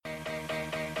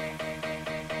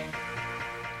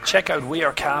Check out We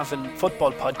Are Cavan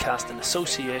football podcast in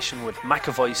association with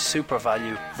McAvoy's Super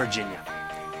Value, Virginia.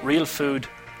 Real food,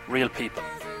 real people.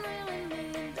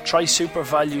 Try Super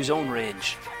Value's own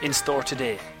range, in store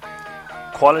today.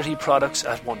 Quality products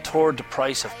at 1/3 the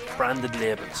price of branded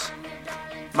labels.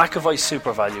 McAvoy's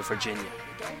Super Value, Virginia.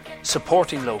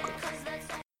 Supporting local.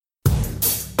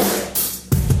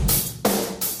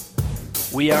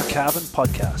 We Are Cavan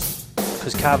podcast,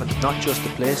 because Cavan's not just a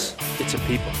place, it's a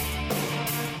people.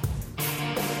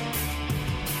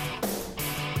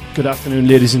 Good afternoon,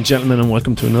 ladies and gentlemen, and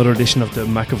welcome to another edition of the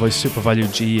McAvoy Super Value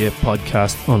GA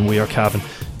podcast on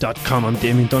wearecavan.com. I'm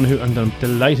Damien Donoghue, and I'm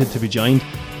delighted to be joined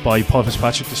by Paul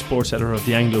Fitzpatrick, the sports editor of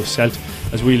the Anglo-Celt,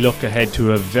 as we look ahead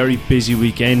to a very busy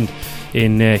weekend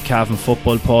in Cavan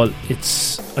football. Paul,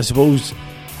 it's, I suppose,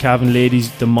 Cavan ladies,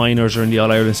 the minors are in the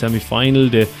All-Ireland semi-final,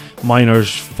 the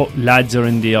minors lads are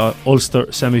in the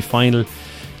Ulster semi-final.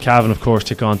 Cavan, of course,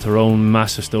 took on Tyrone,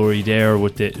 massive story there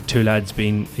with the two lads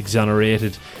being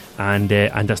exonerated, and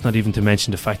that's not even to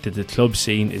mention the fact that the club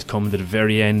scene is coming to the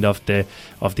very end of the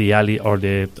alley or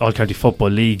the All County Football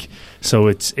League. So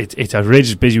it's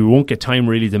outrageous busy. We won't get time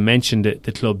really to mention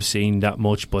the club scene that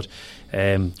much, but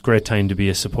great time to be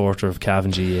a supporter of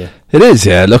Cavan GA. It is,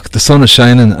 yeah. Look, the sun is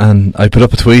shining, and I put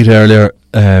up a tweet earlier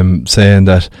saying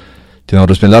that, you know,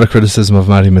 there's been a lot of criticism of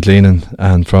Matty McLean,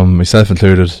 and from myself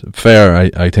included, fair,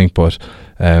 I think, but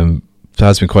there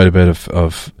has been quite a bit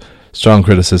of strong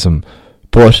criticism.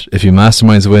 But if he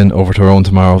masterminds a win over Tyrone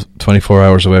tomorrow, 24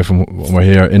 hours away from when we're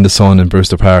here in the sun in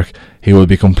Brewster Park, he will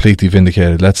be completely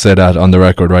vindicated. Let's say that on the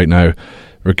record right now.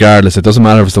 Regardless, it doesn't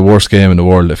matter if it's the worst game in the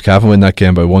world. If Cavan win that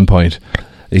game by 1 point,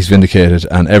 he's vindicated,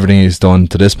 and everything he's done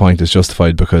to this point is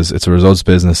justified because it's a results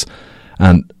business.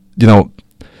 And, you know,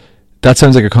 that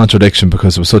sounds like a contradiction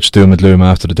because it was such doom and gloom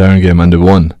after the Down game and they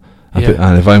won. Yeah.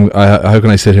 And if how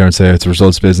can I sit here and say it's a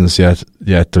results business yet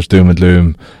there's doom and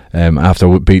gloom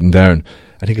after beating Down?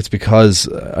 I think it's because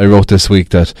I wrote this week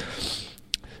that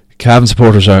Cavan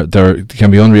supporters can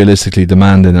be unrealistically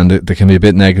demanding, and they can be a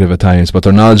bit negative at times, but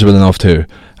they're knowledgeable enough too,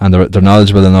 and they're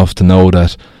knowledgeable enough to know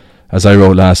that, as I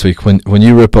wrote last week, when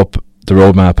you rip up the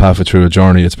roadmap halfway through a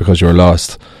journey, it's because you're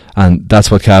lost. And that's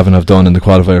what Cavan have done in the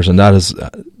qualifiers, and that is,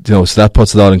 you know, so that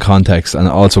puts it all in context. And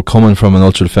also, coming from an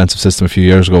ultra defensive system a few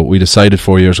years ago, we decided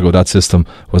 4 years ago that system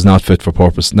was not fit for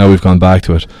purpose. Now we've gone back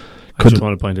to it. I just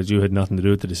want to point out you had nothing to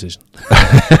do with the decision.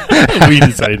 We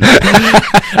decided.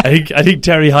 I think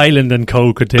Terry Hyland and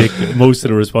co could take most of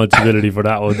the responsibility for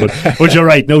that one. But you're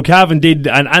right. No, Cavan did,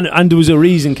 and there was a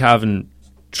reason Cavan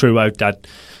threw out that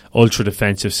ultra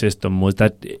defensive system, was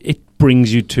that it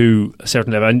brings you to a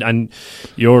certain level, and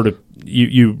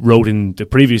you wrote in the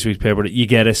previous week's paper that you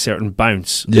get a certain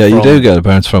bounce. Yeah, you do get a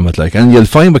bounce from it, like, and you'll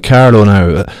find with Carlow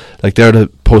now, like, they're the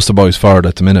poster boys for it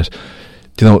at the minute.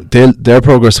 You know, their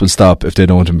progress will stop if they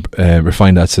don't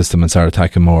refine that system and start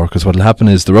attacking more, because what will happen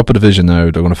is they're up a division now,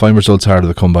 they're going to find results harder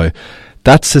to come by.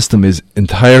 That system is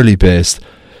entirely based,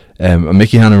 and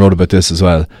Mickey Hannon wrote about this as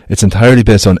well, it's entirely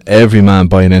based on every man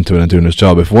buying into it and doing his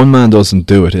job. If one man doesn't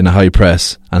do it in a high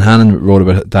press, and Hannon wrote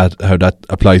about that, how that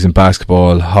applies in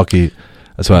basketball, hockey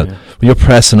as well, when you're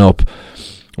pressing up,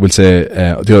 we'll say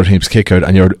the other team's kick out,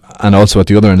 and also at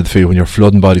the other end of the field when you're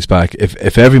flooding bodies back,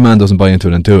 if every man doesn't buy into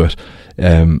it and do it,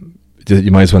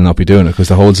 you might as well not be doing it, because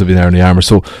the holes will be there in the armour.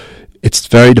 So it's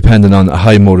very dependent on a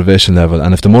high motivation level,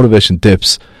 and if the motivation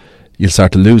dips, you'll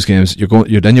start to lose games.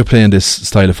 You're playing this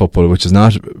style of football which is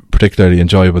not particularly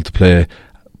enjoyable to play,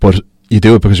 but you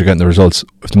do it because you're getting the results.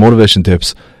 If the motivation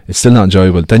dips, it's still not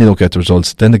enjoyable, then you don't get the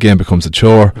results, then the game becomes a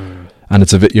chore. And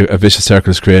it's a vicious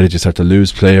circle is created. You start to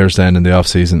lose players then in the off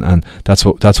season, and that's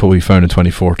what we found in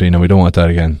 2014, and we don't want that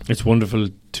again. It's wonderful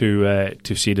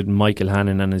to see that Michael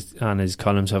Hannon and his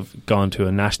columns have gone to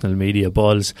a national media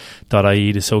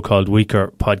buzz.ie, the so-called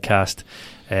Weaker podcast.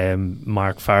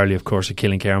 Mark Farley, of course, a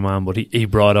Killincare man, but he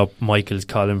brought up Michael's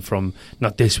column from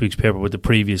not this week's paper but the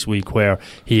previous week, where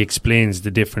he explains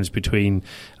the difference between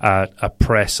a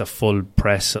press, a full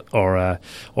press,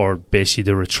 or basically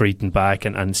the retreating back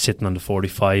and sitting on the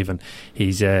 45. And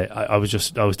he's I was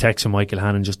texting Michael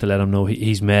Hannon just to let him know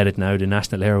he's made it now. The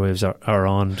national airwaves are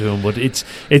on to him, but it's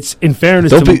in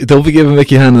fairness, don't be giving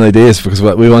Mickey Hannon ideas, because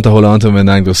we want to hold on to him in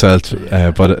Anglo-Celt,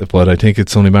 but I think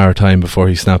it's only a matter of time before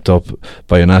he's snapped up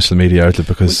by a national media outlet,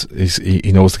 because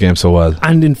he knows the game so well.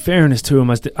 And in fairness to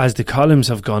him, as the columns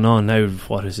have gone on now,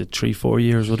 what is it, 3-4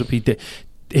 years would it be,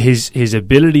 his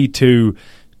ability to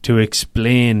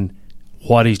explain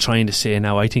what he's trying to say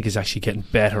now, I think, is actually getting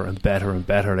better and better and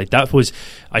better. Like that was,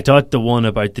 I thought, the one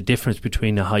about the difference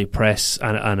between a high press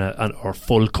and or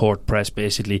full court press,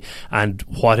 basically, and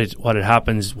what it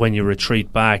happens when you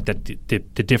retreat back. That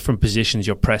the different positions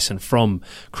you're pressing from,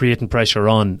 creating pressure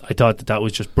on. I thought that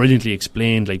was just brilliantly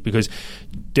explained. Like, because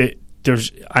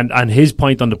there's and his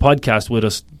point on the podcast with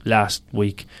us last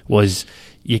week was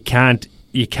you can't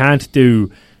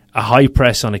do a high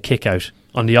press on a kick out,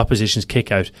 on the opposition's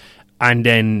kick out, and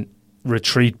then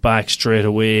retreat back straight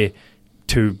away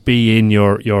to be in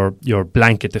your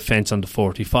blanket defence on the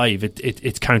 45.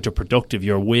 It's counterproductive.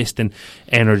 You're wasting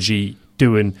energy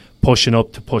pushing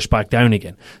up to push back down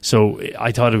again. So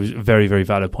I thought it was a very, very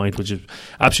valid point, which is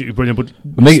absolutely brilliant.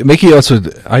 But Mickey also,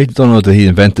 I don't know that he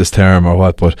invented this term or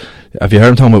what, but have you heard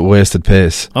him talking about wasted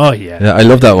pace? Oh yeah, I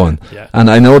love that one. Yeah.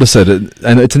 And I noticed it,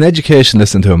 and it's an education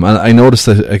listening to him, and I noticed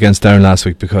it against Down last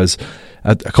week, because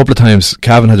a couple of times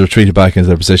Cavan had retreated back into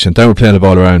their position. Down were playing the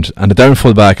ball around, and the Down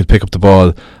full back would pick up the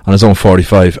ball on his own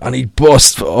 45, and he'd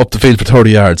bust up the field for 30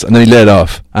 yards, and then he laid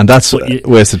off, and that's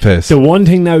wasted pace. The one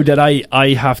thing now that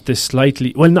I have to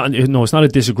slightly, it's not a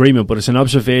disagreement, but it's an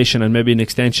observation and maybe an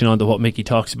extension onto what Mickey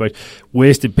talks about,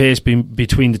 wasted pace being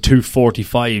between the two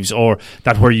 45s, or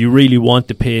that where you really want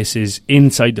the pace is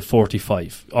inside the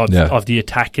 45 of the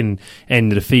attacking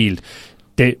end of the field.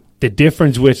 The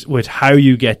difference with how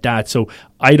you get that, so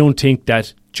I don't think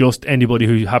that just anybody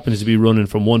who happens to be running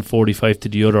from one 45 to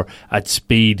the other at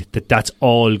speed, that's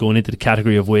all going into the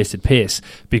category of wasted pace,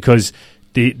 because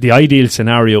the ideal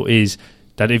scenario is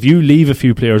that if you leave a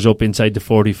few players up inside the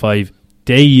 45,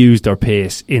 they use their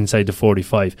pace inside the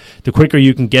 45. The quicker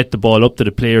you can get the ball up to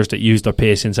the players that use their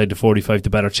pace inside the 45, the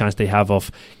better chance they have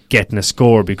of getting a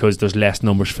score, because there's less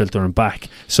numbers filtering back.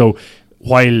 So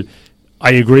while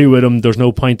I agree with him, there's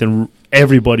no point in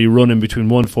everybody running between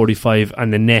 145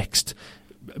 and the next,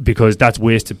 because that's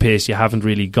wasted pace. You haven't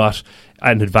really got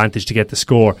an advantage to get the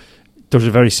score. There's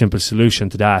a very simple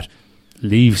solution to that.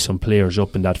 Leave some players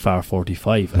up in that far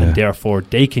 45, and therefore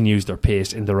they can use their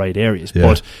pace in the right areas.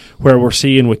 But where we're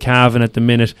seeing with Cavan at the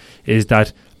minute is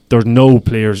that there's no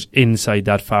players inside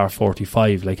that far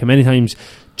 45. Like, how many times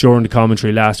during the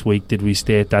commentary last week did we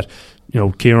state that,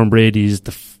 Kieran Brady is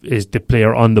the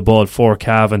player on the ball for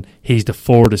Cavan, he's the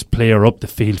furthest player up the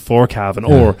field for Cavan,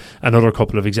 or another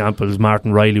couple of examples,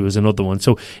 Martin Riley was another one.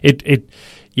 So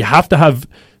you have to have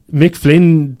Mick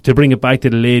Flynn, to bring it back to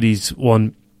the ladies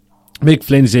one. Mick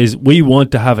Flynn says we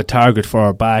want to have a target for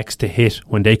our backs to hit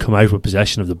when they come out with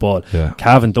possession of the ball.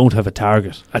 Cavan don't have a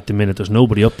target at the minute. There's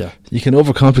nobody up there. You can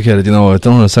overcomplicate it, I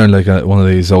don't want to sound like one of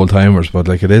these old timers, but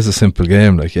like, it is a simple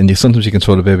game, like, and sometimes you can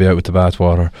throw the baby out with the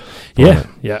bathwater.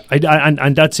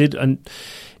 And that's it. And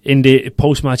in the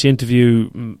post-match interview,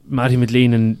 Matty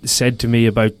McLean said to me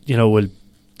about,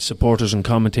 supporters and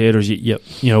commentators,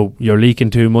 you're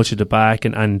leaking too much at the back,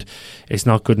 and it's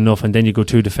not good enough, and then you go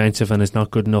too defensive and it's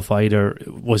not good enough either,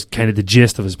 was kind of the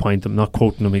gist of his point. I'm not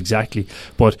quoting him exactly,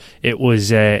 but it was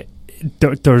there's,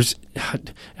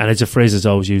 and it's a phrase that's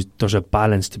always used, there's a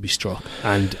balance to be struck,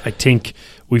 and I think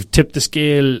we've tipped the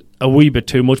scale a wee bit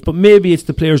too much, but maybe it's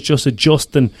the players just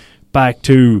adjusting back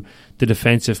to the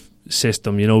defensive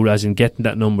system, as in getting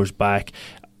that numbers back,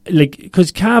 like,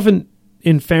 because Cavan,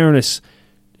 in fairness,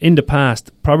 in the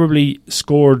past, probably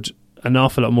scored an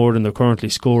awful lot more than they're currently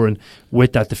scoring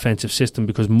with that defensive system,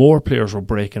 because more players were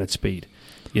breaking at speed.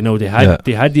 They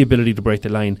had the ability to break the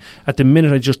line. At the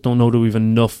minute, I just don't know that we've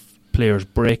enough players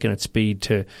breaking at speed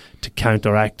to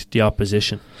counteract the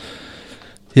opposition.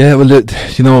 Yeah, well,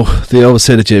 they always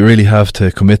say that you really have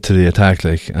to commit to the attack,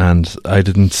 and I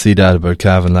didn't see that about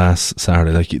Cavan last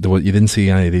Saturday. Like, you didn't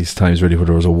see any of these times really where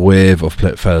there was a wave of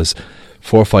fellas,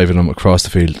 4 or 5 of them across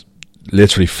the field,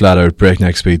 literally flat out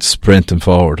breakneck speed sprinting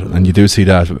forward, and you do see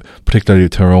that particularly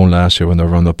with Tyrone last year when they were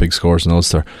running up big scores in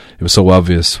Ulster. It was so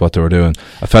obvious what they were doing.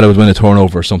 A fella would win a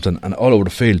turnover or something, and all over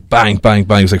the field, bang, bang,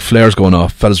 bang, it was like flares going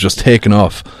off, fellas just taking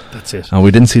off. That's it. And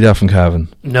we didn't see that from Cavan.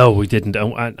 No, we didn't,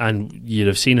 and you'd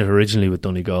have seen it originally with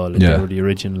Donegal. They were the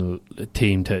original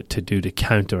team to do the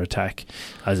counter attack.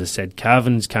 As I said,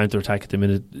 Cavan's counter attack at the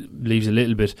minute leaves a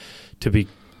little bit to be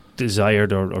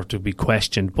desired or to be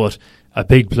questioned, but a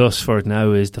big plus for it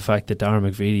now is the fact that Darragh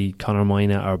McVeety, Conor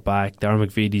Moyna are back. Darragh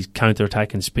McVeety's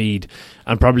counter-attacking speed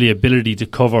and probably ability to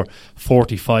cover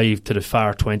 45 to the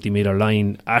far 20-metre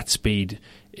line at speed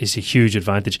is a huge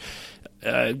advantage.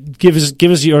 Give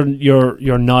us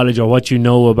your knowledge, or what you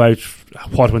know about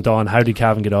what went on. How did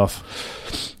Cavan get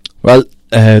off? Well,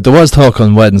 there was talk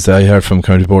on Wednesday, I heard from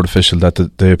County Board official, that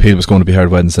the appeal was going to be heard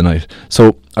Wednesday night.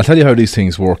 So I'll tell you how these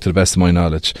things work to the best of my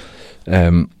knowledge.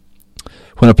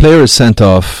 When a player is sent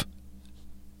off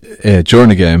during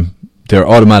a game, they're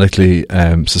automatically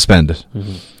suspended.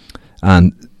 Mm-hmm.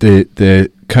 And the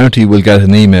county will get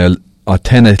an email at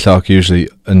 10 o'clock usually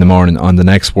in the morning on the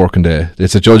next working day.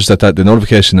 It's adjudged that the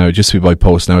notification now, it used to be by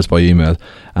post, now it's by email,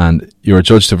 and you're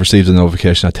adjudged to receive the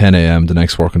notification at 10 a.m. the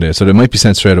next working day. So it might be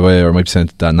sent straight away, or it might be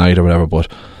sent that night or whatever, but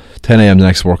 10 a.m. the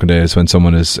next working day is when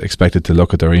someone is expected to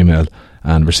look at their email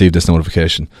and receive this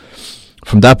notification.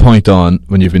 From that point on,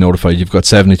 when you've been notified, you've got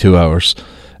 72 hours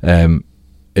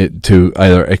to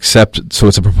either accept. So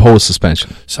it's a proposed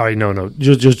suspension. Sorry, no.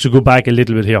 Just to go back a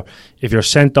little bit here. If you're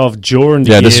sent off during the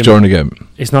game, this is during the game.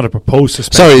 It's not a proposed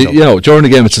suspension. Sorry, during the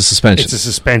game it's a suspension. It's a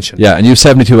suspension. Yeah, and you have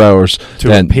 72 hours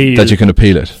then that you can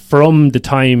appeal it from the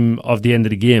time of the end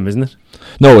of the game, isn't it?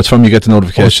 No, it's from you get the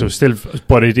notification.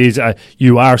 But it is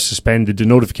you are suspended. The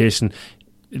notification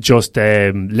just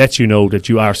lets you know that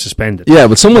you are suspended. Yeah,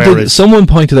 but someone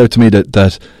pointed out to me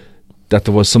that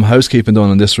there was some housekeeping done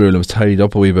on this rule and was tidied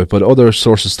up a wee bit, but other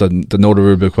sources that know the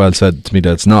rule book well said to me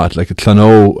that it's not. Like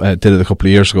Clonaux did it a couple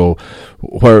of years ago,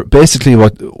 where basically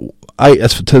to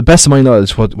the best of my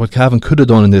knowledge, what Cavan could have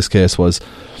done in this case was,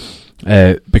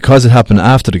 because it happened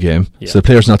after the game, so the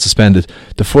player's not suspended,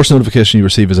 the first notification you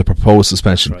receive is a proposed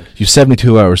suspension. Right. You have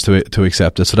 72 hours to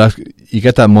accept it. So that you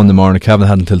get that Monday morning. Cavan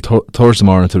had until Thursday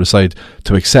morning to decide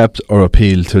to accept or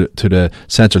appeal to the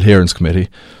Central Hearings Committee.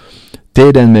 They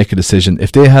then make a decision.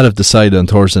 If they had have decided on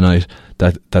Thursday night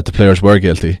that the players were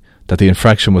guilty, that the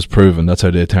infraction was proven, that's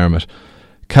how they term it,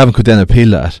 Cavan could then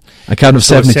appeal that. And Cavan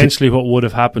so essentially what would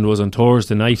have happened was on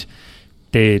Thursday night,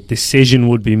 the decision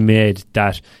would be made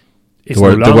that it's no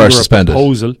longer a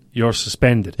proposal, you're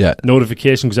suspended. Yeah.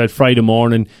 Notification goes out Friday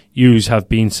morning, yous have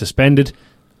been suspended,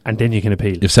 and then you can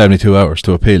appeal. You have 72 hours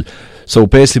to appeal. So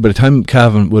basically by the time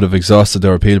Cavan would have exhausted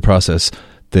their appeal process,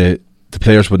 the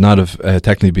players would not have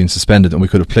technically been suspended, and we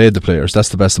could have played the players, that's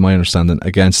the best of my understanding,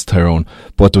 against Tyrone.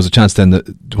 But there was a chance then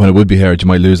that when it would be heard, you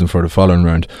might lose them for the following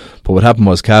round. But what happened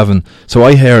was Cavan, so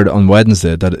I heard on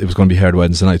Wednesday that it was going to be heard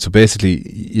Wednesday night, so basically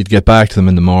you'd get back to them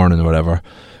in the morning or whatever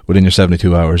within your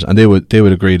 72 hours, and they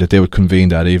would agree that they would convene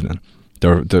that evening.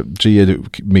 The GA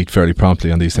meet fairly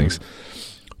promptly on these things.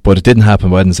 But it didn't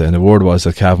happen Wednesday, and the word was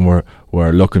that Cavan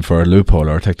were looking for a loophole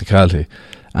or a technicality,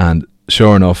 and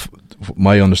sure enough,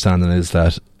 my understanding is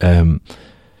that in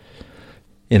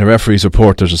a referee's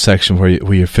report there's a section where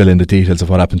you fill in the details of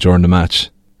what happened during the match,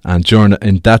 and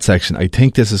in that section, I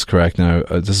think this is correct now,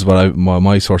 this is what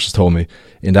my sources told me,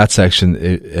 in that section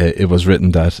it was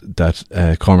written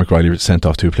that Cormac Riley sent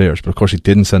off 2 players, but of course he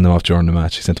didn't send them off during the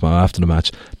match, he sent them off after the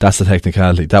match. That's the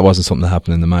technicality. That wasn't something that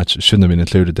happened in the match. It shouldn't have been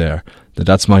included there.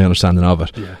 That's my understanding of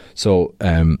it. Yeah. So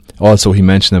also he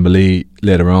mentioned Emily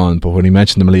later on, but when he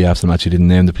mentioned Emily after the match, he didn't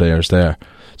name the players there.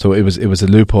 So it was a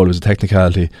loophole, it was a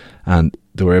technicality, and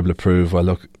they were able to prove, well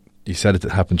look, he said it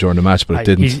happened during the match, but it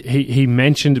didn't. He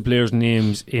mentioned the players'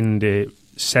 names in the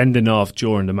sending off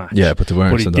during the match. Yeah, but they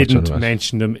weren't. But he didn't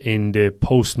mention them in the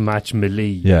post-match melee.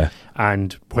 Yeah,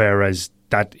 and whereas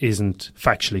that isn't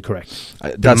factually correct.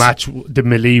 The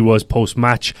melee was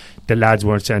post-match. The lads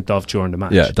weren't sent off during the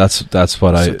match. Yeah, that's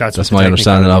my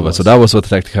understanding of it. So that was what the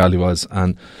technicality was,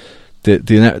 and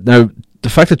now the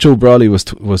fact that Joe Brawley was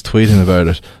tweeting about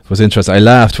it was interesting. I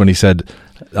laughed when he said,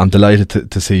 I'm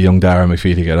delighted to see young Dara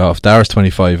McPheety get off. Dara's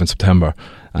 25 in September,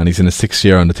 and he's in his 6th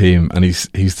year on the team, and he's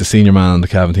the senior man on the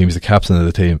Cavan team, he's the captain of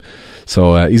the team.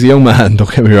 So he's a young man,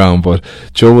 don't get me wrong, but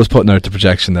Joe was putting out the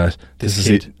projection that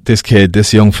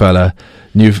this young fella,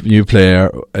 new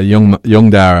player, a young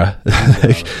Dara.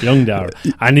 Young Dara.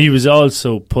 And he was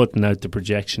also putting out the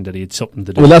projection that he had something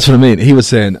to do. Well, that's what I mean. He was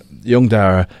saying young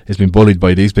Dara has been bullied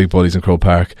by these big bullies in Croke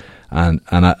Park, and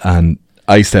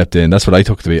I stepped in. That's what I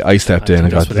took it to be. I stepped in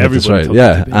and got this right.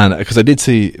 Yeah, and because I did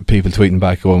see people tweeting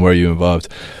back going, "Were you involved?"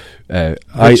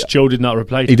 Joe did not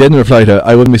reply to. He didn't reply to.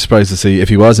 I wouldn't be surprised to see if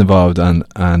he was involved, and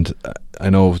I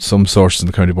know some sources in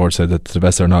the county board said that to the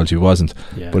best of their knowledge he wasn't,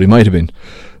 but he might have been.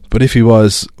 But if he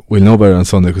was, we'll know about it on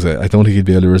Sunday, because I don't think he'd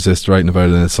be able to resist writing about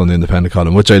it in a Sunday Independent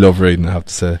column, which I love reading, I have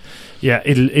to say. Yeah,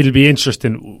 it'll be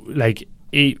interesting. Like,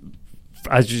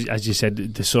 as you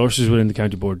said, the sources within the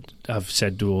county board have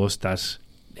said to us that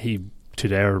to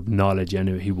their knowledge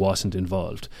anyway, he wasn't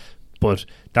involved. But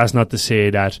that's not to say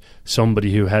that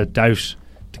somebody who helped out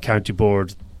the county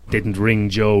board didn't ring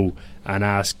Joe and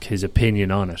ask his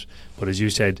opinion on it. But as you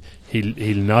said,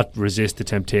 he'll not resist the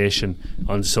temptation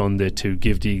on Sunday to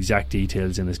give the exact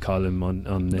details in his column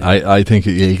on I think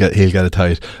he'll get it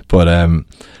tight. But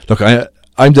look,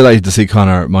 I'm delighted to see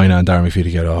Conor Moynihan and Darren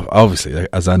McPheety get off. Obviously,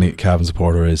 as any Cavan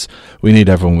supporter is, we need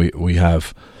everyone we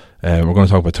have. We're going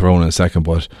to talk about Tyrone in a second,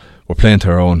 but we're playing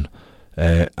Tyrone.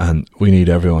 and we need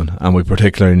everyone, and we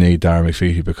particularly need Darragh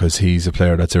McPheety, because he's a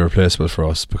player that's irreplaceable for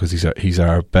us, because he's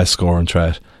our best scoring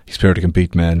threat. He's a player that can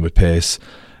beat men with pace,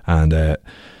 and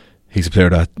he's a player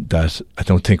that I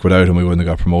don't think without him we wouldn't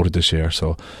have got promoted this year.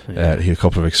 So he had a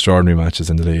couple of extraordinary matches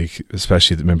in the league,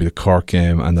 especially maybe the Cork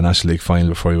game and the National League final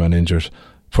before he got injured.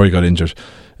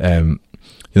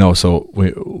 So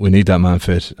we need that man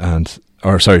fit,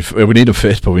 we need him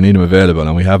fit, but we need him available,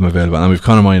 and we have him available, and we've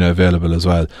Conor Moyna available as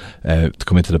well to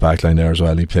come into the back line there as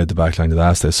well. He played the back line the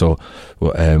last day, so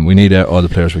we need all the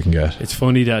players we can get. It's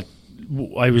funny that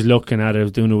I was looking at it, I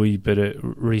was doing a wee bit of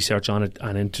research on it,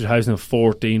 and in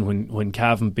 2014 when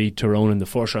Cavan beat Tyrone in the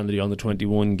first round of the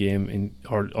Under-21 game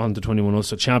or Under-21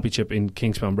 Ulster Championship in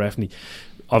Kingspan Breffni,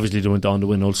 obviously they went on to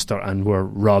win Ulster and were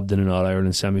robbed in an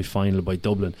All-Ireland semi-final by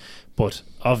Dublin. But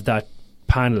of that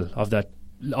panel, of the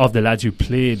lads who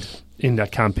played in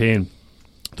that campaign,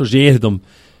 there's 8 of them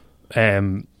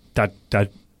that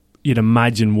you'd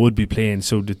imagine would be playing.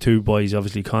 So the 2 boys,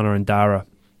 obviously Conor and Darragh,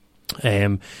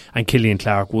 and Killian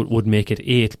Clark would make it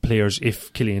 8 players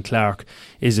if Killian Clark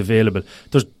is available.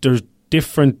 There's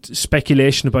different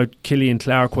speculation about Killian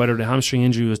Clark, whether the hamstring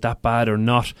injury was that bad or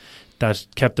not that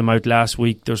kept him out last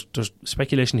week. There's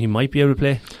speculation he might be able to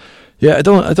play. Yeah, I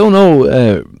don't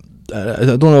know. I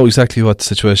don't know exactly what the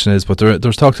situation is, but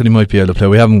there's talk that he might be able to play.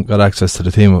 We haven't got access to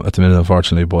the team at the minute,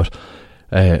 unfortunately, but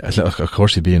of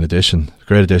course he'd be an addition,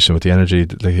 great addition with the energy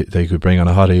they could bring on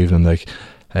a hot evening.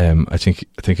 I think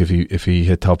if he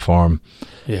hit top form,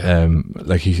 he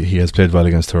has played well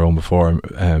against Tyrone before.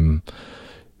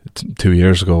 2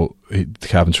 years ago,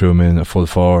 Cavan threw him in a full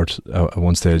forward at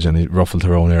one stage, and he ruffled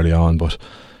Tyrone early on. But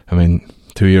I mean,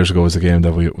 2 years ago was a game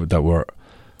that we're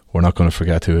not going to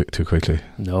forget too quickly.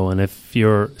 No, and if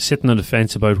you're sitting on the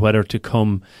fence about whether to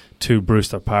come to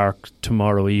Brewster Park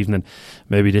tomorrow evening,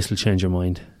 maybe this will change your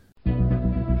mind.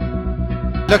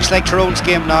 Looks like Tyrone's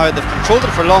game now. They've controlled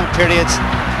it for long periods.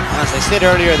 As I said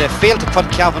earlier, they failed to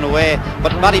put Cavan away,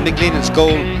 but Matty McGleenan's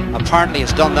goal apparently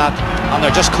has done that, and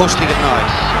they're just coasting it now.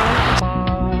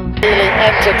 Really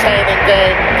entertaining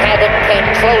game. Cavan came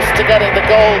close to getting the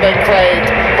goal they craved,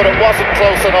 but it wasn't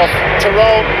close enough.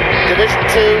 Tyrone, Division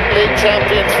 2 league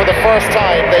champions for the first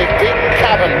time. They've beaten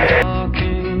Cavan.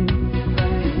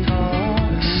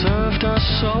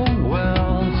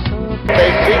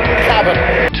 They've beaten Cavan.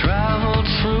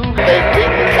 They've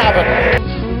beaten Cavan.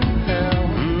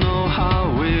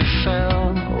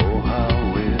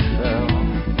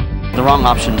 The wrong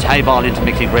options, high ball into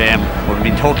Mickey Graham. We've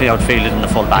been totally outfielded in the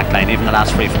full back line. Even the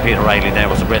last free from Peter Riley there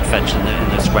was a great fetch in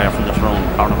the square from the Tyrone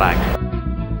cornerback.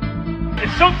 The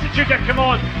substitute that came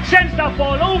on sends that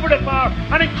ball over the bar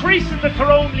and increases the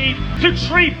Tyrone lead to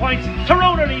 3 points.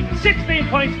 Tyrone are leading 16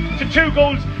 points to 2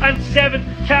 goals and 7.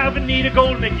 Cavan need a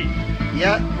goal, Mickey.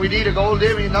 Yeah, we need a goal,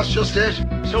 Damien, that's just it.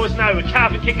 So it's now a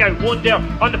Cavan kick out, one there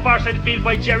on the far side of the field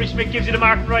by Jerry Smith, gives it to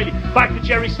Martin Riley, back to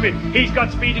Jerry Smith. He's got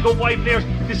speed to go wide players,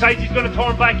 decides he's going to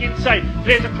turn back inside,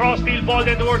 plays a cross field ball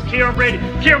then towards Kieran Brady.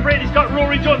 Kieran Brady's got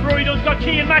Rory Dunn, Rory Dunn's got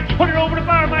Keane Mackey, put it over the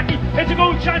bar, Mackey, it's a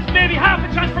goal chance, maybe half a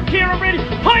chance for Kieran Brady,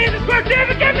 high in the square,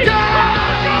 David Gibney!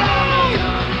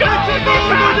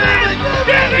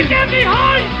 David Gibney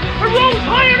high! A rose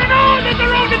higher than all the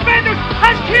Tyrone defenders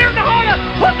as Kieran Halla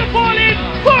put the ball in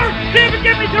for David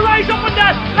Gibney to rise up on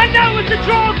that, and now it's a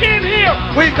draw game here.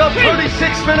 We've got 36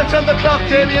 minutes on the clock,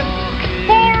 Damien.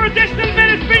 4 additional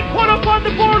minutes being put up on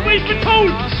the board, we've been told.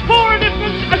 4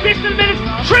 additional minutes,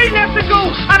 3 left to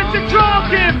go, and it's a draw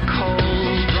game.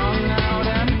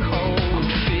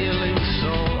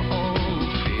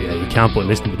 You can't but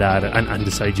listen to that and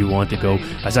decide you want to go.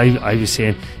 As I was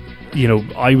saying, you know,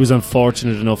 I was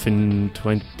unfortunate enough in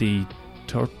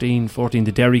 2013-14,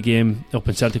 the Derry game up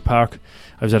in Celtic Park.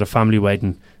 I was at a family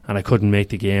wedding and I couldn't make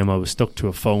the game. I was stuck to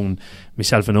a phone,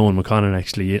 myself and Owen McConnon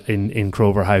actually in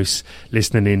Crover House,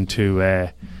 listening into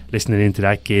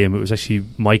that game. It was actually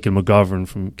Michael McGovern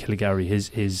from Kilgarry,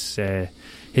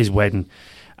 his wedding,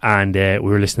 and we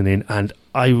were listening in, and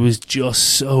I was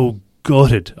just so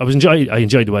gutted. I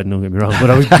enjoyed the wedding, don't get me wrong,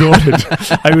 but I was gutted.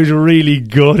 I was really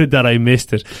gutted that I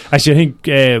missed it. Actually, I think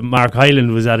Mark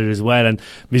Hyland was at it as well, and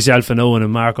myself and Owen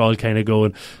and Mark all kind of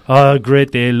going, oh, great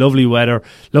day, lovely weather,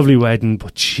 lovely wedding,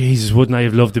 but Jesus, wouldn't I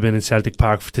have loved to have been in Celtic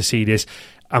Park to see this.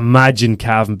 Imagine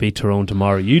Cavan beat Tyrone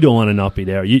tomorrow. You don't want to not be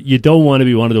there. You don't want to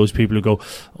be one of those people who go,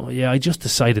 oh yeah, I just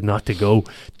decided not to go.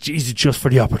 Jesus, just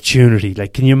for the opportunity.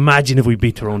 Like, can you imagine if we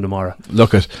beat Tyrone tomorrow?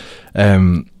 Look at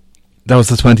that was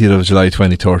the 20th of July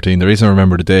 2013. The reason I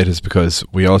remember the date is because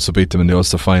we also beat them in the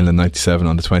Ulster final in 97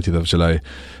 on the 20th of July,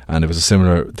 and it was a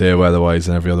similar day weather-wise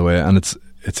and every other way, and it's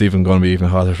even going to be even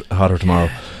hotter tomorrow.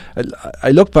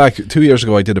 I look back 2 years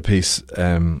ago, I did a piece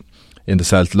in the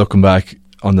South, looking back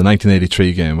on the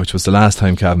 1983 game, which was the last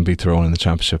time Cavan beat Tyrone in the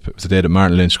championship. It was the day that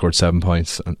Martin Lynch scored 7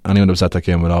 points, and anyone that was at that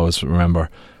game would always remember.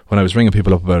 When I was ringing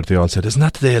people up about it, they all said, "Isn't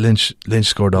that the day Lynch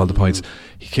scored all the points?"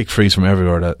 He kicked frees from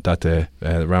everywhere that day,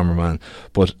 Rammer man.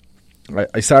 But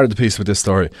I started the piece with this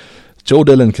story. Joe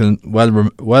Dillon can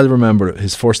well remember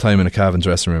his first time in a Cavan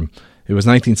dressing room. It was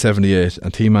 1978,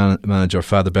 and team manager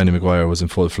Father Benny Maguire was in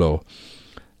full flow.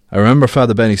 I remember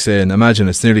Father Benny saying, "Imagine,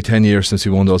 it's nearly 10 years since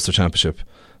we won the Ulster Championship.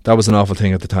 That was an awful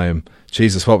thing at the time.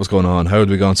 Jesus, what was going on? How had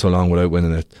we gone so long without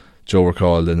winning it?" Joe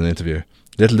recalled in an interview.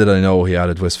 "Little did I know," he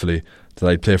added wistfully, "that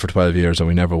I'd play for 12 years and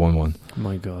we never won one."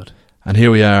 My God. And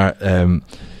here we are, when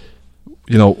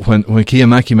Cian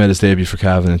Mackey made his debut for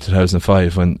Cavan in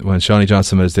 2005, when Shawnee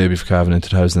Johnson made his debut for Cavan in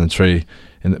 2003,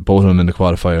 both of them in the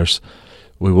qualifiers,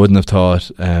 we wouldn't have thought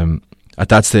at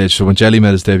that stage. So when Jelly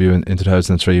made his debut in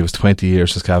 2003, it was 20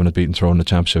 years since Cavan had beaten Tyrone in the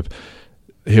championship.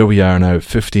 Here we are now,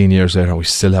 15 years later, and we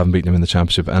still haven't beaten them in the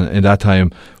championship. And in that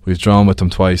time, we've drawn with them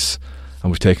twice,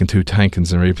 and we've taken 2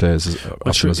 tankings and replays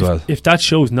as well. If that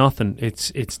shows nothing,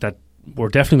 it's that we're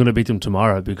definitely going to beat them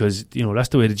tomorrow, because that's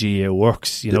the way the GAA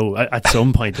works. At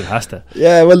some point it has to.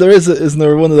 Yeah, well, isn't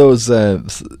there one of those?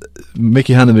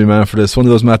 Mickey Hannon be man for this. One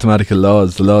of those mathematical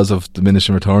laws, the laws of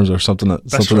diminishing returns, or something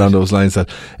along those lines. That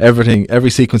every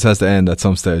sequence has to end at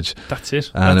some stage. That's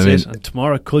it. And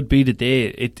tomorrow could be the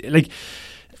day.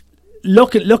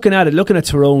 Looking at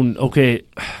Tyrone. Okay,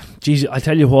 geez, I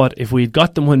tell you what. If we'd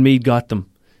got them when Meath got them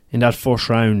in that first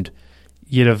round,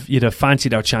 you'd have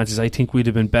fancied our chances. I think we'd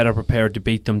have been better prepared to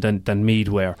beat them than Meath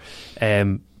were.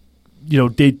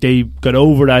 They got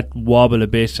over that wobble a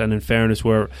bit, and in fairness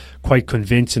were quite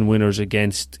convincing winners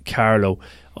against Carlow,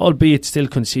 albeit still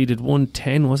conceded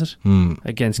 110, was it?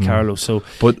 Against Carlow. So,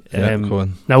 but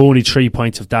now only 3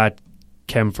 points of that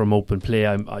came from open play.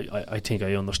 I think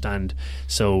I understand.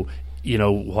 So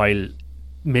while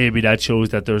maybe that shows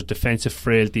that there's defensive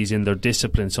frailties in their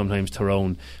discipline sometimes,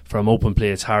 Tyrone, from open play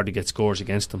it's hard to get scores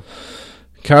against them.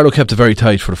 Carlow kept it very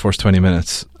tight for the first 20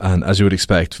 minutes, and as you would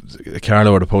expect,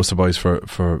 Carlow are the poster boys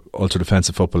for ultra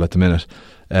defensive football at the minute.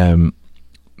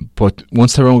 But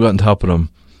once Tyrone got on top of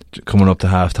them coming up to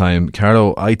half time,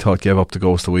 Carlow, I thought, gave up the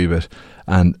ghost a wee bit,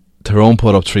 and Tyrone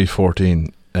put up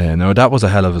 3-14. Now that was a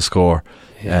hell of a score.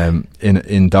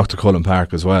 In Dr. Cullen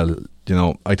Park as well.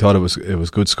 I thought it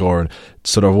was good score.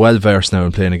 So they're well versed now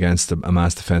in playing against a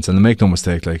mass defence, and make no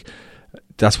mistake,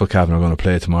 that's what Cavan are going to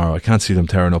play tomorrow. I can't see them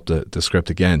tearing up the script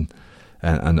again,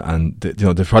 and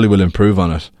they probably will improve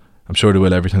on it. I'm sure they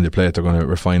will. Every time they play it, they're going to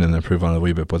refine and improve on it a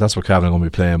wee bit. But that's what Cavan are going to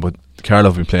be playing. But Carlow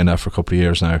have been playing that for a couple of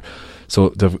years now, so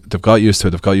they've got used to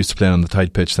it. They've got used to playing on the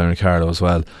tight pitch there in Carlow as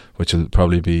well, which will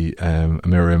probably be a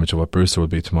mirror image of what Brewster will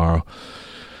be tomorrow.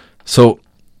 So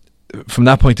from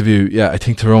that point of view, I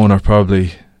think Tyrone are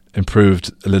probably improved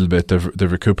a little bit.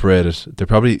 They've recuperated. They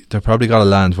probably got a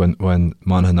land when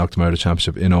Monaghan knocked them out of the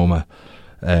championship in Omagh,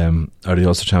 or the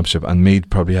Ulster Championship, and Meath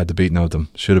probably had the beating out of them,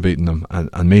 should have beaten them,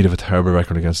 and Meath have a terrible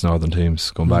record against Northern teams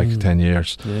going back 10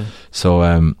 years. Yeah. So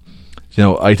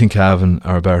I think Cavan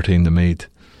are a better team than Meath.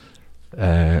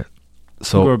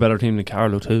 So we're a better team than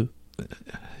Carlow too.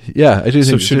 Yeah, I do think.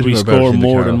 So should we score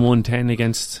more than 110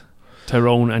 against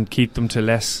Tyrone and keep them to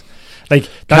less?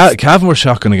 Cavan were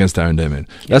shocking against Darren Damien.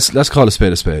 Let's call a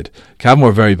spade a spade. Cavan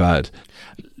were very bad.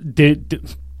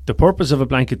 The purpose of a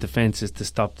blanket defence is to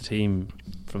stop the team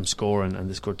from scoring, and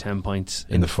they scored 10 points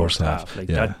in the first half.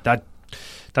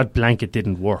 That blanket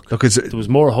didn't work. Look, there was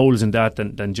more holes in that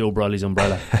than Joe Brawley's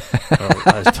umbrella,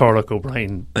 or as Torlock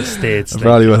O'Brien states.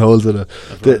 Brawley with holes in it.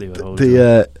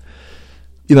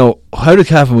 How did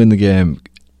Cavan win the game?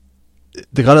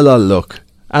 They got a lot of luck.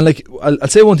 And I'll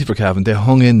say one thing for Cavan, they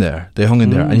hung in there,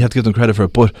 and you have to give them credit for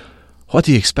it. But what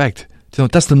do you expect?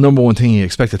 That's the number one thing you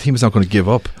expect. The team is not going to give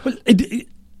up. Well, it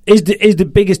is the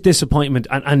biggest disappointment,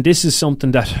 and this is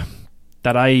something that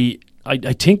I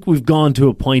think we've gone to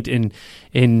a point in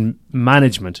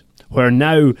management where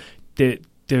now the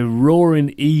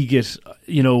roaring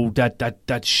egot,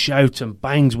 that shouts and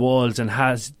bangs walls and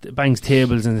bangs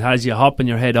tables and has you hopping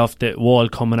your head off the wall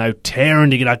coming out,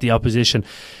 tearing to get at the opposition.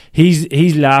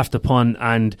 He's laughed upon,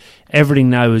 and everything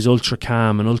now is ultra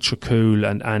calm and ultra cool,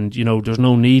 and there's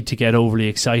no need to get overly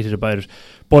excited about it.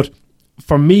 But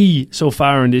for me, so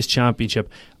far in this championship,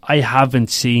 I haven't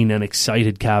seen an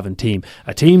excited Cavan team.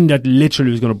 A team that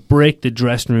literally was going to break the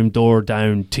dressing room door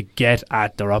down to get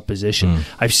at their opposition.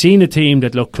 I've seen a team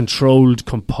that looked controlled,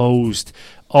 composed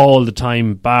all the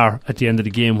time, bar at the end of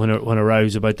the game when a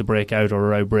row's about to break out or a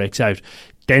row breaks out.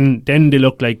 Then they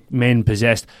look like men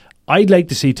possessed. I'd like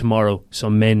to see tomorrow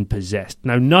some men possessed.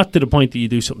 Now, not to the point that you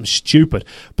do something stupid,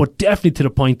 but definitely to the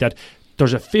point that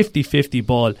there's a 50-50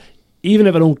 ball even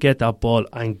if I don't get that ball,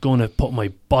 I'm going to put my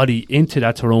body into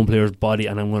that Tyrone player's body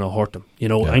and I'm going to hurt them. You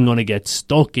know, I'm going to get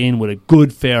stuck in with a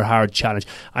good, fair, hard challenge.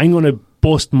 I'm going to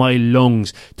bust my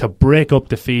lungs to break up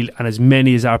the field, and as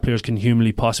many as our players can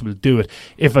humanly possibly do it.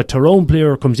 If a Tyrone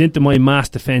player comes into my mass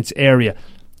defence area,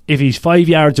 if he's 5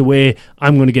 yards away,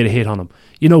 I'm going to get a hit on him.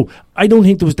 You know, I don't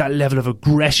think there was that level of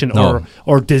aggression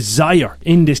or desire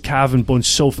in this Cavan bunch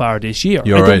so far this year.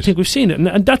 You're I don't right. think we've seen it,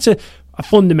 and that's a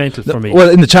fundamental for me. Well,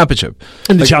 in the championship.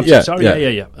 In the championship, sorry,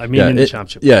 yeah. I mean, in the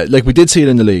championship. Yeah, like we did see it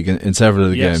in the league in several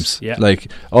of the games. Yeah.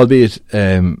 Like, albeit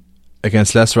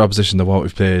against lesser opposition than what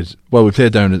we've played. Well, we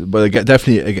played down, but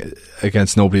definitely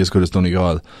against nobody as good as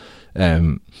Donegal.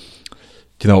 You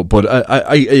know, but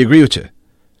I agree with you.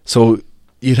 So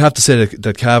you'd have to say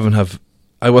that Cavan have.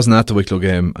 I wasn't at the Wicklow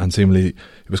game, and seemingly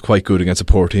it was quite good against a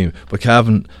poor team. But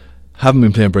Cavan haven't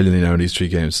been playing brilliantly now in these 3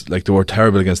 games. Like, they were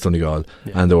terrible against Donegal,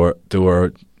 and they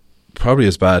were probably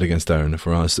as bad against Down, if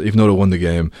we're honest. Even though they won the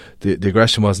game, the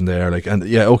aggression wasn't there. Like, and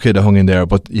yeah, okay, they hung in there,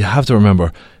 but you have to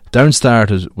remember, Down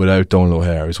started without Donal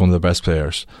O'Hare. He's one of the best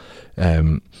players.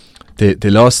 They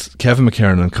lost Kevin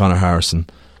McKernan and Conor Harrison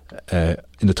in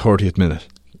the 30th minute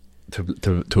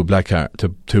to two black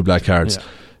cards. Yeah.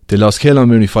 They lost Caelan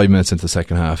Mooney 5 minutes into the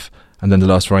second half, and then they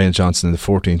lost Ryan Johnson in the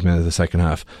 14th minute of the second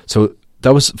half. So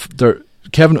that was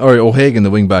Kevin or O'Hagan, the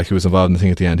wing back who was involved in the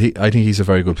thing at the end. I think he's a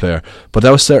very good player, but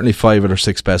that was certainly 5 of their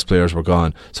 6 best players were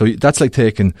gone. So that's like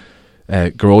taking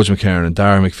George McKernan,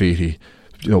 Dara McFeety,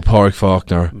 you know, Pádraig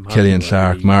Faulkner, Killian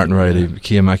Clark, Martin Riley,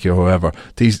 Cian Mackey, or whoever.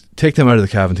 Take them out of the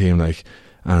Cavan team, like,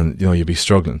 and you know, you'd be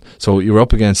struggling. So you were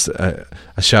up against a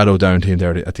shadow Down team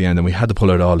there at the end, and we had to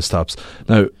pull out all the stops.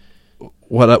 Now,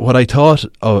 what I thought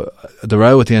of the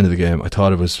row at the end of the game, I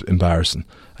thought it was embarrassing.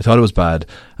 I thought it was bad,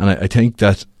 and I think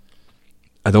that,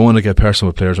 I don't want to get personal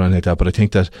with players or anything like that, but I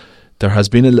think that there has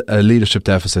been a leadership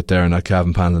deficit there in that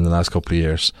Cavan panel in the last couple of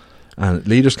years, and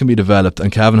leaders can be developed,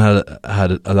 and Cavan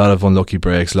had a lot of unlucky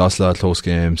breaks, lost a lot of close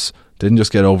games, didn't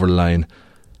just get over the line,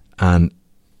 and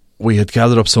we had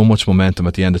gathered up so much momentum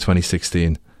at the end of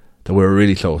 2016 that we were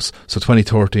really close. So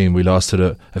 2013 we lost to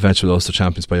the eventual Ulster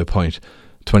champions by a point.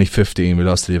 2015 we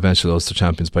lost to the eventual Ulster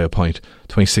champions by a point.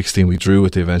 2016 we drew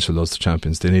with the eventual Ulster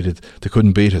champions. They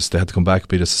couldn't beat us. They had to come back and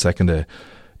beat us the second day.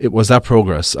 It was that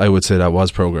progress. I would say that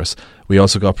was progress. We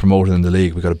also got promoted in the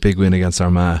league. We got a big win against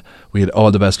Armagh. We had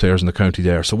all the best players in the county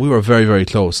there, so we were very, very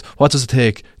close. What does it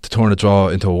take to turn a draw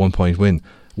into a 1 point win?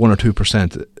 1 or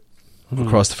 2%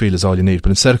 across the field is all you need, but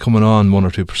instead of coming on 1 or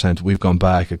 2%, we've gone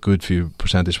back a good few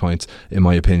percentage points, in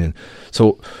my opinion.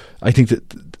 So I think that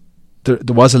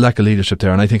there was a lack of leadership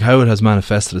there, and I think how it has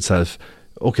manifested itself,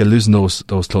 okay, losing those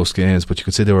close games, but you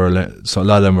could say so a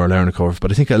lot of them were a learning curve,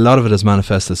 but I think a lot of it has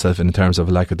manifested itself in terms of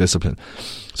a lack of discipline.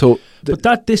 So but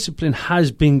that discipline has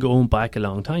been going back a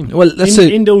long time. Well, let's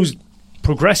say in those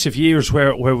progressive years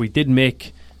where we did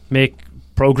make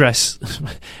progress,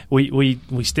 we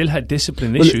still had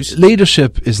discipline issues.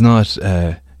 Leadership is not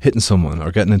hitting someone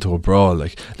or getting into a brawl.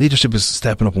 Like, leadership is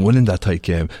stepping up and winning that tight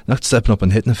game, not stepping up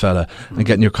and hitting a fella and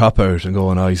getting your cop out and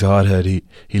going, oh, he's a hothead,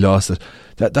 he lost it.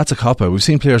 That's a cop out. We've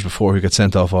seen players before who get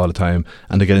sent off all the time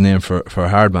and they get a name for a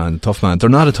hard man, tough man. They're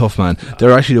not a tough man.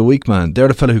 They're actually a weak man. They're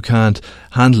the fella who can't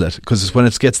handle it, because when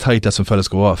it gets tight, that's when fellas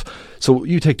go off. So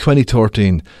you take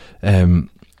 2013,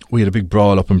 we had a big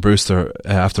brawl up in Brewster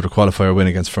after the qualifier win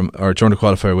during the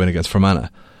qualifier win against Fermanagh,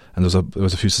 and there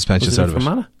was a few suspensions out of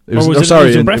it. It was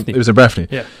in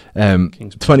Breffni. Yeah.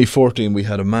 2014 we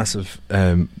had a massive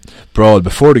brawl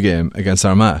before the game against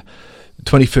Armagh.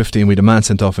 2015 we had a man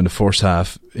sent off in the first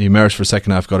half. He emerged for the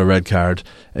second half, got a red card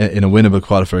in a winnable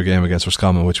qualifier game against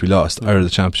Roscommon, which we lost out of the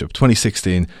championship.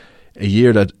 2016, a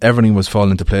year that everything was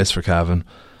falling into place for Cavan.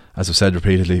 As I've said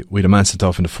repeatedly, we had a man sent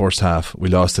off in the first half. We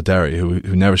lost to Derry, who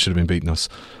never should have been beating us.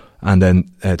 And then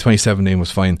 2017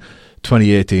 was fine.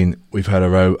 2018 we've had a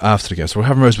row after the games. So we're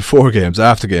having rows before games,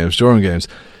 after games, during games.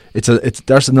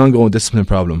 There's an ongoing discipline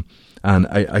problem, and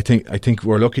I think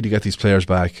we're lucky to get these players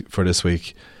back for this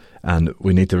week, and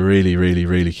we need to really, really,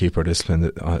 really keep our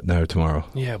discipline now tomorrow.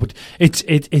 Yeah, but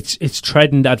it's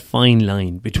treading that fine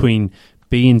line between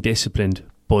being disciplined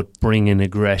but bringing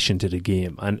aggression to the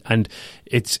game, and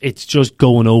it's just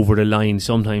going over the line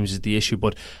sometimes is the issue.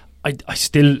 But I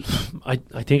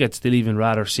think I'd still even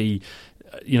rather see,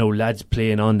 you know, lads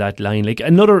playing on that line. Like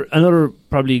another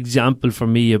probably example for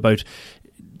me about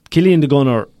Killian the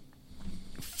Gunner,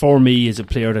 for me, is a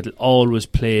player that'll always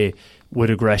play with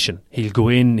aggression. He'll go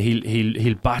in,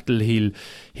 he'll battle,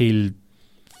 he'll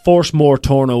force more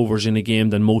turnovers in a game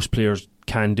than most players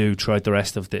can do throughout the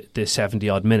rest of the 70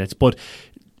 odd minutes. But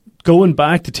going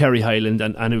back to Terry Hyland,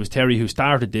 and it was Terry who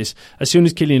started this, as soon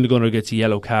as Killian Gunnar gets a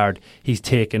yellow card, he's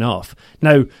taken off.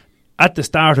 Now, at the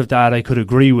start of that, I could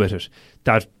agree with it,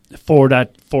 that for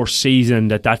that first season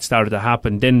that started to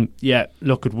happen, then, yeah,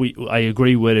 look, I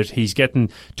agree with it. He's getting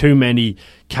too many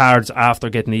cards after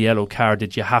getting a yellow card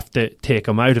that you have to take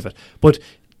him out of it. But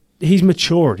he's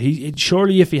matured.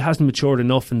 Surely if he hasn't matured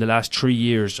enough in the last 3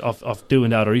 years of doing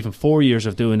that, or even 4 years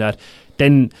of doing that,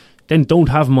 then don't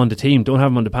have him on the team, don't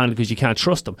have him on the panel, because you can't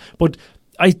trust him. But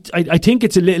I think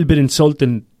it's a little bit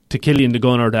insulting to Killian the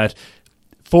Gunner that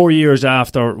 4 years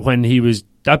after, when he was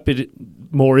that bit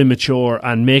more immature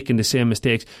and making the same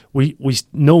mistakes, we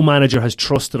no manager has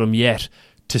trusted him yet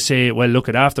to say, well, look,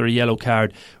 after a yellow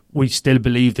card, we still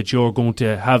believe that you're going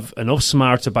to have enough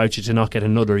smarts about you to not get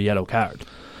another yellow card.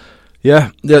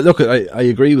 Yeah, look, I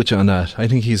agree with you on that. I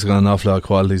think he's got an awful lot of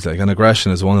qualities, and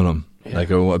aggression is one of them. Yeah. Like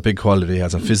a big quality he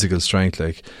has, and physical strength.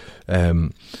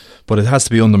 But it has to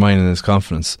be undermining his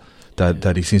confidence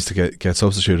that he seems to get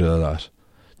substituted a lot.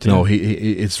 You know,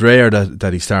 it's rare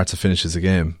that he starts or finishes a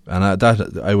game, and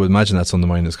I would imagine that's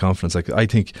undermining his confidence. Like, I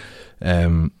think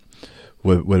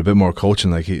with a bit more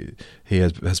coaching, like he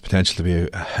has potential to be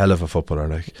a hell of a footballer.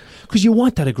 Like, because you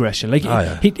want that aggression. Like,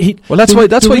 well, that's why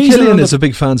Killian is a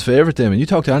big fan's favourite. Damon, you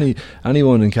talk to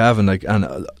anyone in Cavan, like, and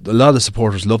a lot of the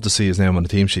supporters love to see his name on the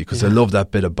team sheet because they love that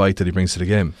bit of bite that he brings to the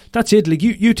game. That's it. Like,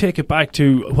 you take it back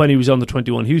to when he was on the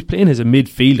 21. He was playing as a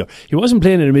midfielder. He wasn't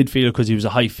playing in a midfielder because he was a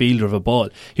high fielder of a ball.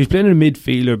 He was playing in a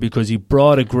midfielder because he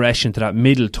brought aggression to that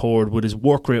middle third with his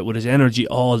work rate, with his energy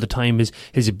all the time,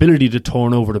 his ability to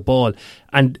turn over the ball.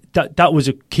 And that was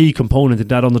a key component in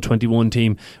that under 21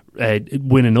 team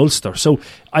winning Ulster. So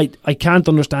I can't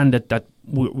understand that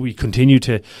we continue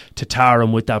to tar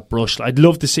him with that brush. I'd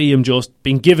love to see him just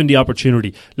being given the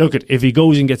opportunity. Look, if he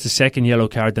goes and gets a second yellow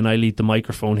card, then I lead the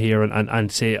microphone here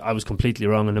and say I was completely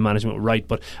wrong and the management were right.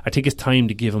 But I think it's time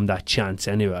to give him that chance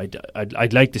anyway.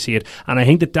 I'd like to see it, and I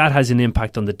think that has an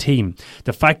impact on the team.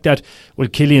 The fact that, well,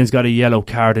 Killian's got a yellow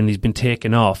card and he's been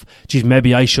taken off, geez,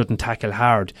 maybe I shouldn't tackle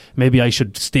hard, maybe I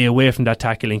should stay away from that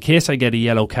tackle in case I get a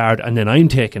yellow card and then I'm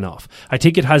taken off. I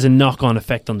think it has a knock-on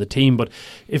effect on the team. But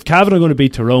if Cavan are going to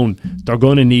beat Tyrone, they're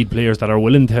going to need players that are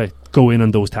willing to go in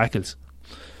on those tackles.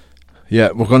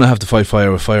 Yeah, we're going to have to fight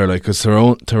fire with fire, like, because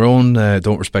Tyrone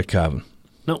don't respect Cavan.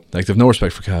 No, like, they've no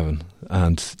respect for Cavan,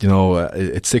 and you know,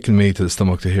 it's sickening me to the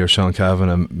stomach to hear Sean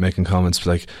Cavan making comments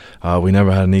like, we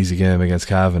never had an easy game against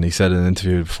Cavan. He said in an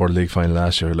interview before the league final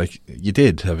last year, like, you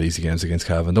did have easy games against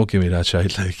Cavan, don't give me that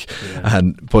shite, like.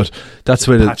 But that's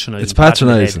what it's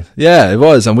patronising. Yeah, it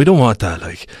was, and we don't want that.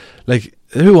 Like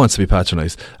who wants to be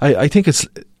patronised? I think it's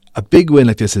a big win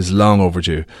like this is long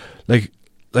overdue.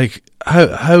 Like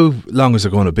how long is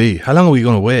it going to be? How long are we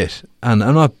going to wait? And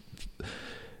I'm not.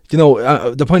 You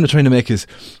know, the point I'm trying to make is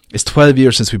it's 12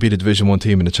 years since we beat a Division 1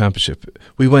 team in the Championship.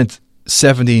 We went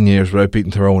 17 years without beating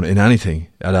Tyrone in anything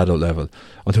at adult level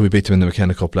until we beat them in the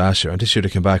McKenna Cup last year. And this year they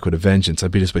came back with a vengeance. I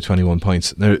beat us by 21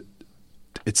 points. Now,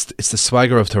 it's the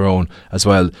swagger of Tyrone as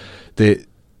well.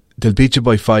 They'll beat you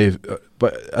by 5.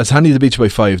 But as handy they beat you by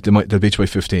 5, they'll beat you by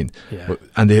 15. Yeah.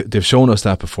 And they've shown us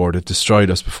that before. They've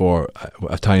destroyed us before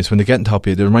at times. When they get on top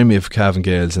of you, they remind me of Cavan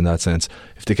Gales in that sense.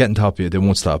 If they get on top of you, they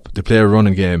won't stop. They play a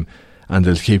running game and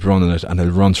they'll keep running it and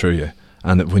they'll run through you.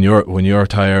 And when you're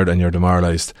tired and you're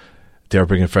demoralised, they're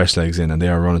bringing fresh legs in and they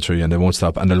are running through you and they won't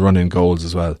stop, and they'll run in goals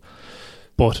as well.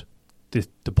 But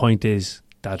the point is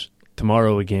that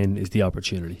tomorrow again is the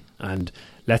opportunity, and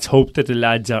let's hope that the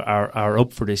lads are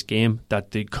up for this game,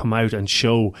 that they come out and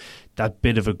show that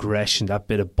bit of aggression, that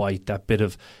bit of bite, that bit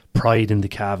of pride in the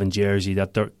Cavan jersey,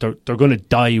 that they're going to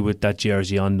die with that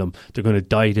jersey on them. They're going to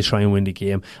die to try and win the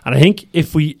game. And I think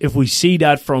if we see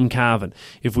that from Cavan,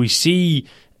 if we see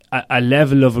a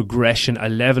level of aggression, a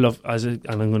level of, and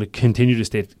I'm going to continue to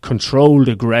state, controlled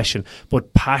aggression,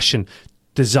 but passion,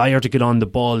 desire to get on the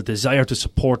ball, desire to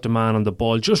support the man on the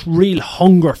ball, just real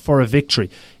hunger for a victory.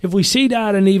 If we see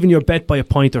that, and even you're bet by a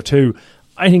point or two,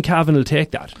 I think Cavan will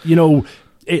take that. You know,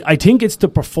 I think it's the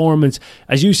performance.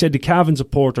 As you said, the Cavan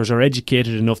supporters are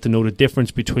educated enough to know the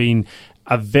difference between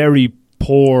a very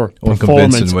poor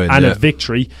performance and a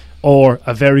victory, or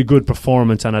a very good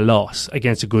performance and a loss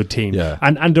against a good team. Yeah.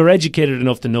 And they're educated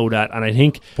enough to know that, and I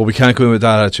think... But we can't go in with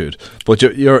that attitude. But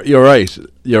you're right.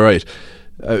 You're right.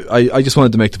 I just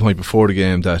wanted to make the point before the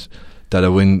game that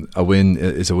a win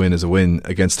is a win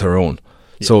against Tyrone.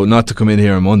 Yeah. So not to come in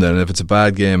here on Monday, and if it's a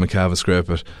bad game and Cavan scrape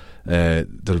it,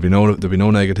 there'll be no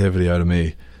negativity out of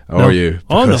me Or you?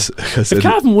 Oh no! If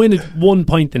Cavan win at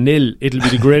 1-0, it'll be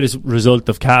the greatest result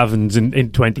of Cavan's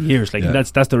in 20 years. Like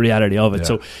that's the reality of it. Yeah.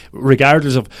 So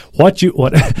regardless of what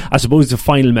I suppose the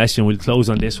final message, and we'll close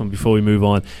on this one before we move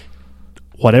on.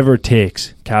 Whatever it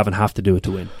takes, Cavan have to do it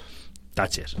to win.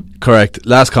 That's it. Correct.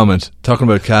 Last comment. Talking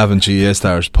about Cavan GAA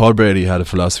stars, Paul Brady had a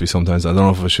philosophy sometimes. I don't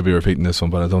know if I should be repeating this one,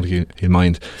 but I don't think he'll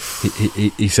mind.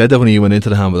 He said that when he went into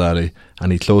the Hamble Alley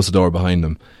and he closed the door behind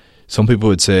him, some people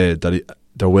would say that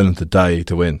they're willing to die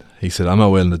to win. He said, I'm not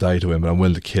willing to die to win, but I'm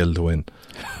willing to kill to win.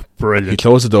 Brilliant. He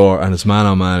closed the door and it's man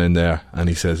on man in there, and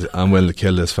he says, I'm willing to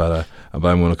kill this fella, but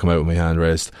I'm going to come out with my hand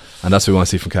raised. And that's what we want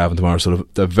to see from Cavan tomorrow. So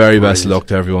the very best of luck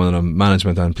to everyone of them,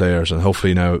 management and players, and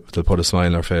hopefully now they'll put a smile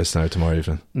on their face now tomorrow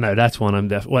evening. Now that's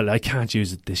one I can't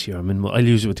use it this year. I'll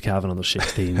use it with Cavan under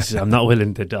 16s. I'm not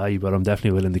willing to die, but I'm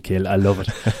definitely willing to kill. I love it.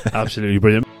 Absolutely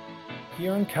brilliant.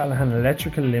 Kieran Callahan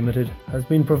Electrical Limited has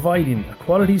been providing a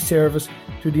quality service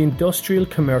to the industrial,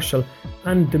 commercial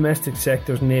and domestic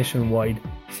sectors nationwide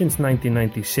since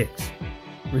 1996.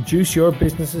 Reduce your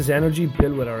business's energy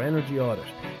bill with our energy audit,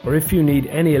 or if you need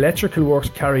any electrical works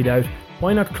carried out,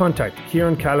 why not contact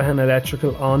Kieran Callahan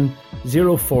Electrical on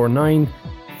 049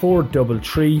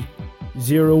 433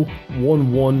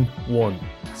 0111.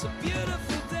 It's a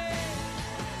beautiful day.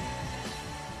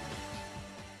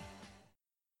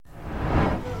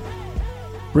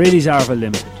 Brady's Arva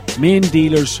Limited, main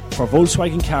dealers for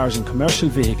Volkswagen cars and commercial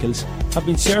vehicles, have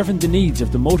been serving the needs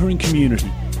of the motoring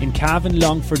community in Cavan,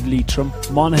 Longford, Leitrim,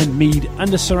 Monaghan, Meath and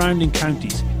the surrounding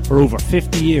counties for over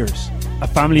 50 years. A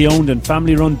family owned and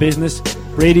family run business,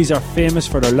 Brady's are famous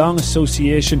for their long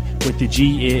association with the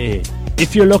GAA.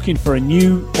 If you're looking for a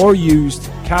new or used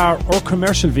car or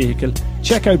commercial vehicle,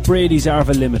 check out Brady's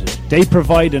Arva Limited. They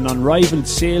provide an unrivaled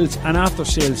sales and after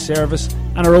sales service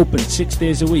and are open 6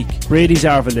 days a week. Brady's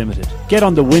Arva Limited. Get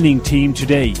on the winning team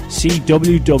today. See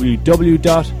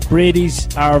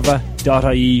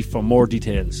www.bradysarva.ie for more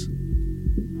details.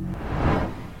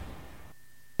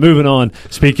 Moving on,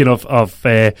 speaking of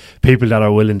people that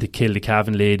are willing to kill, the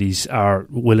Cavan ladies are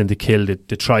willing to kill the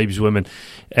tribeswomen.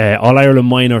 All Ireland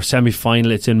Minor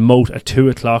semi-final, it's in Moat at 2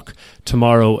 o'clock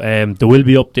tomorrow. There will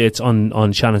be updates on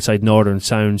Shannonside Northern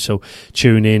Sound, so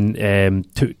tune in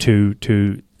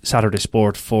to Saturday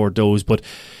Sport for those. But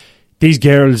these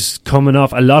girls coming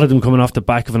off, a lot of them coming off the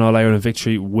back of an All Ireland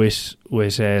victory with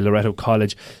Loreto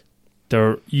College,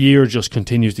 their year just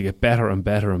continues to get better and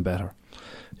better and better.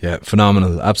 Yeah,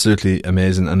 phenomenal, absolutely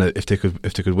amazing. And if they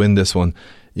could win this one,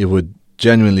 it would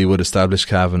genuinely establish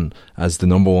Cavan as the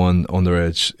number one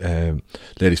underage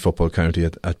ladies football county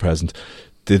at present.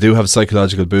 They do have a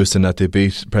psychological boost in that they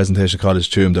beat Presentation College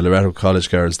Tuam, the Loreto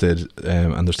College girls did,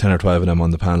 and there's 10 or 12 of them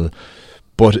on the panel.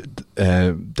 But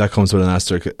that comes with an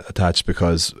asterisk attached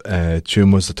because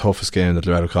Tuam was the toughest game that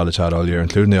Loreto College had all year,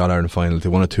 including the All-Ireland final. They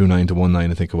won it 2-9 to 1-9,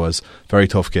 I think it was. Very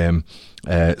tough game.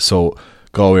 So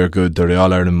Galway are good. They're the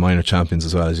All-Ireland minor champions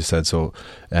as well, as you said. So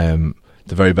the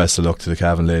very best of luck to the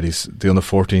Cavan ladies. The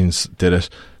under-14s did it.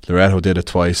 Loreto did it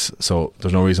twice. So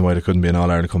there's no reason why there couldn't be an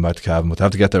All-Ireland come back to Cavan. But they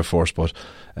have to get there first. But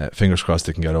fingers crossed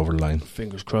they can get over the line.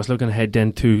 Fingers crossed. Looking ahead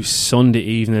then to Sunday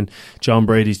evening, John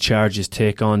Brady's Charges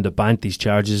take on the Banty's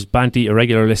Charges. Banty, a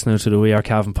regular listener to the We Are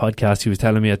Cavan podcast, he was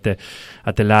telling me at the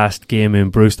last game in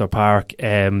Brewster Park,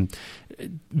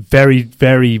 very,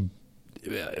 very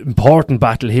important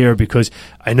battle here, because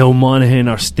I know Monaghan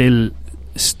are still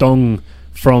stinging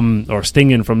from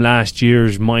last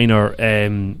year's minor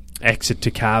exit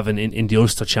to Cavan in the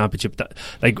Ulster Championship.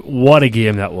 What a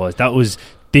game that was. That was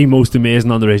the most amazing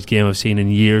underage game I've seen in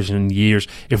years and years.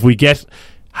 If we get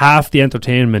half the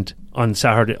entertainment on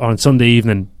Sunday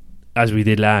evening as we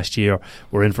did last year,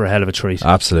 we're in for a hell of a treat.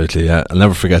 Absolutely, yeah. I'll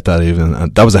never forget that evening.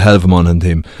 And that was a hell of a Monaghan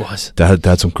team. They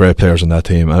had some great players on that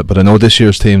team. But I know this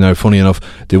year's team now, funny enough,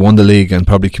 they won the league and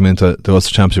probably came into the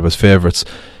Ulster Championship as favourites.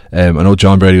 I know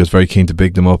John Brady was very keen to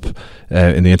big them up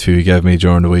in the interview he gave me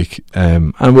during the week,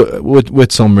 and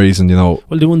with some reason, you know.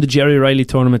 Well, they won the Jerry Riley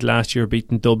tournament last year,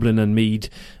 beating Dublin and Meath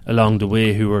along the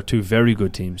way, who were two very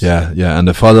good teams. Yeah, and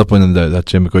they followed up winning that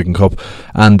Jim McGuigan Cup,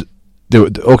 and they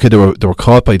were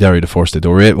caught by Derry the first day. They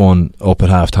were 8-1 up at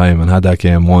half time and had that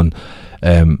game won.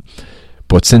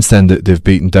 But since then they've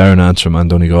beaten Down, Antrim and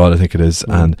Donegal, I think it is,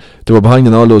 and they were behind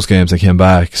in all those games. They came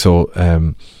back, so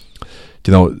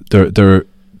you know they're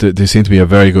they seem to be a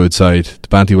very good side. The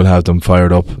Banty will have them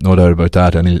fired up, no doubt about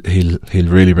that, and he'll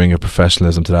really bring a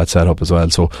professionalism to that setup as well.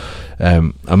 So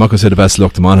I'm not going to say the best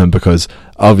luck to Monaghan, because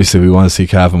obviously we want to see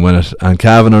Cavan win it, and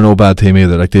Cavan are no bad team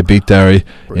either. Like, they beat Derry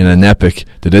in an epic.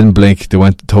 They didn't blink. They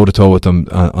went toe to toe with them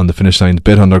on the finish line,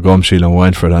 bit on their gum shield and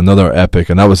went for it. Another epic,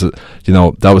 and that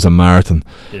was a marathon.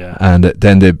 Yeah. And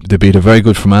then they beat a very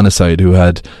good Fermanagh side who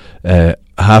had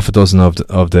half a dozen of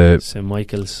the St.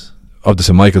 Michael's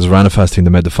Ranafast team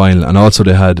that made the final, and also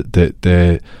they had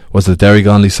the Derry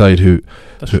Gonley side who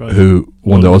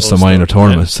won the Ulster Minor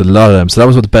tournament. So a lot of them. So that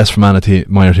was what the best Fermanagh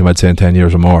minor team I'd say in 10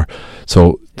 years or more.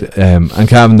 So and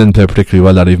Cavan didn't play particularly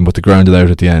well that even, but they grounded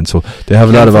out at the end. So they have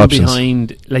a lot of options.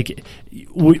 Behind, like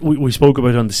we spoke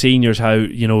about on the seniors, how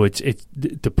it's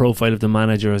the profile of the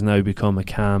manager has now become a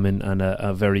calm and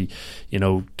a very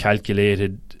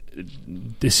calculated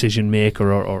decision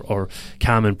maker or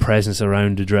calm and presence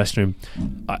around the dressing room.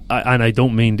 And I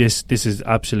don't mean this is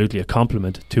absolutely a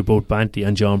compliment to both Banty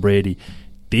and John Brady.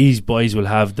 These boys will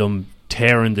have them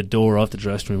tearing the door off the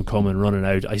dressing room, coming running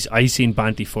out. I seen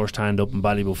Banty first hand up in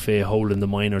Ballybuffet holding the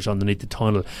minors underneath the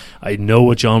tunnel. I know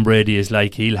what John Brady is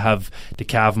like. He'll have the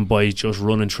Cavan boys just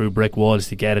running through brick walls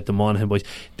to get at the Monaghan boys.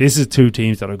 This is two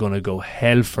teams that are going to go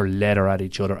hell for leather at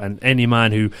each other, and any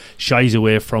man who shies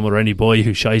away from it, or any boy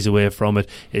who shies away from it,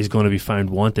 is going to be found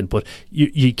wanting. But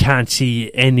you can't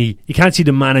see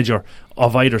the manager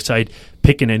of either side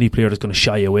picking any player that's going to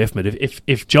shy away from it.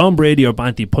 If John Brady or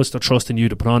Banty puts their trust in you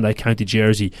to put on that county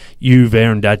jersey, you've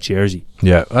earned that jersey.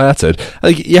 Yeah, that's it.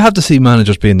 Like, you have to see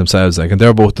managers being themselves, like, and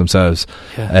they're both themselves.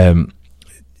 Yeah.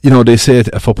 They say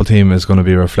a football team is going to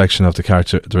be a reflection of the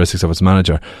characteristics of its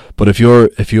manager. But if you're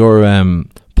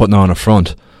putting on a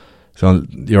front, so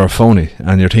you're a phony,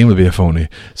 and your team will be a phony.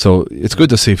 So it's good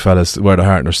to see fellas wear their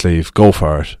heart in their sleeve, go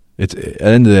for it. At the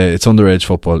end of the day, it's underage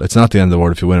football. It's not the end of the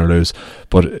world if you win or lose,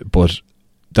 but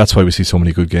that's why we see so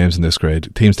many good games in this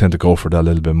grade. Teams tend to go for that a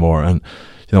little bit more, and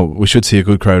we should see a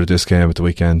good crowd at this game at the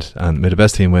weekend, and may the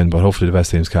best team win, but hopefully the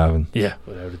best team's Cavan. Yeah,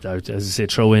 without a doubt. As I say,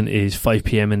 throw in is 5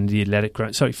 p.m. in the Athletic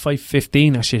Grounds. Sorry,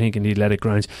 5:15 actually, I think, in the Athletic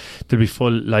Grounds. There'll be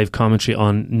full live commentary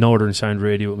on Northern Sound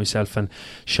Radio with myself and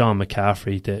Sean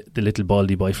McCaffrey, the little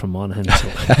baldy boy from Monaghan. So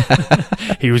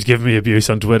he was giving me abuse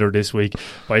on Twitter this week.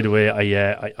 By the way,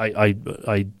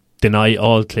 I deny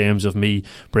all claims of me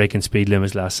breaking speed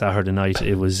limits last Saturday night.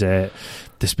 It was the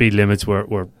speed limits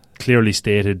were clearly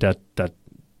stated that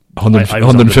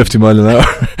 150 mile an hour.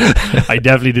 I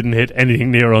definitely didn't hit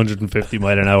anything near 150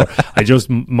 mile an hour. I just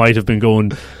might have been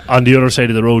going on the other side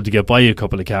of the road to get by a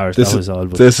couple of cars. That was all.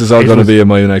 This is all going to be in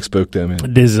my next book,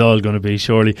 Damien. This is all going to be,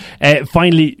 surely.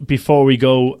 Finally, before we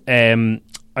go,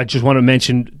 I just want to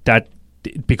mention that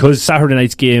because Saturday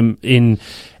night's game in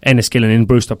Enniskillen in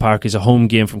Brewster Park is a home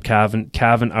game from Cavan.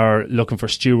 Cavan are looking for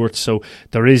stewards, so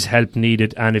there is help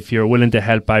needed, and if you're willing to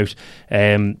help out,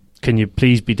 can you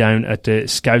please be down at the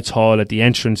Scouts Hall at the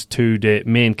entrance to the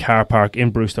main car park in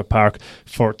Brewster Park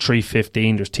for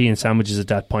 3:15. There's tea and sandwiches at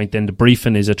that point. Then the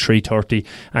briefing is at 3:30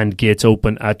 and gates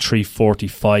open at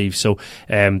 3:45. So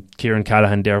Kieran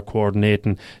Callahan there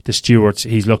coordinating the stewards.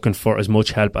 He's looking for as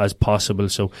much help as possible,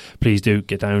 so please do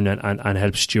get down and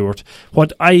help steward.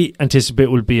 What I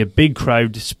anticipate will be a big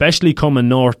crowd, especially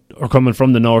coming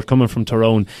from the north, coming from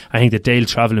Tyrone. I think that they'll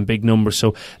travel in big numbers,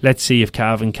 so let's see if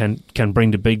Cavan can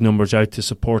bring the big numbers out to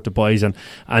support the boys and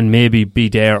maybe be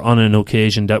there on an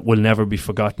occasion that will never be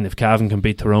forgotten. If Cavan can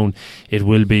beat Tyrone, it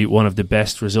will be one of the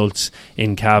best results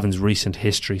in Cavan's recent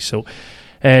history. So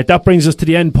that brings us to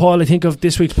the end, Paul, I think, of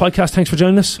this week's podcast. Thanks for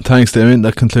joining us. Thanks, Damien.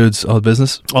 That concludes All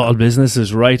Business. All Business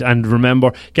is right. And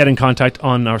remember, get in contact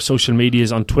on our social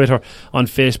medias, on Twitter, on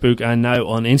Facebook, and now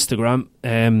on Instagram.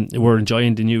 We're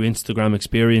enjoying the new Instagram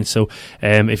experience, so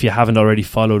if you haven't already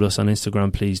followed us on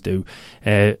Instagram, please do.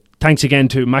 Thanks again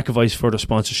to McAvoy's for the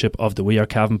sponsorship of the We Are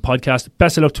Cavan podcast.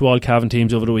 Best of luck to all Cavan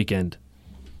teams over the weekend.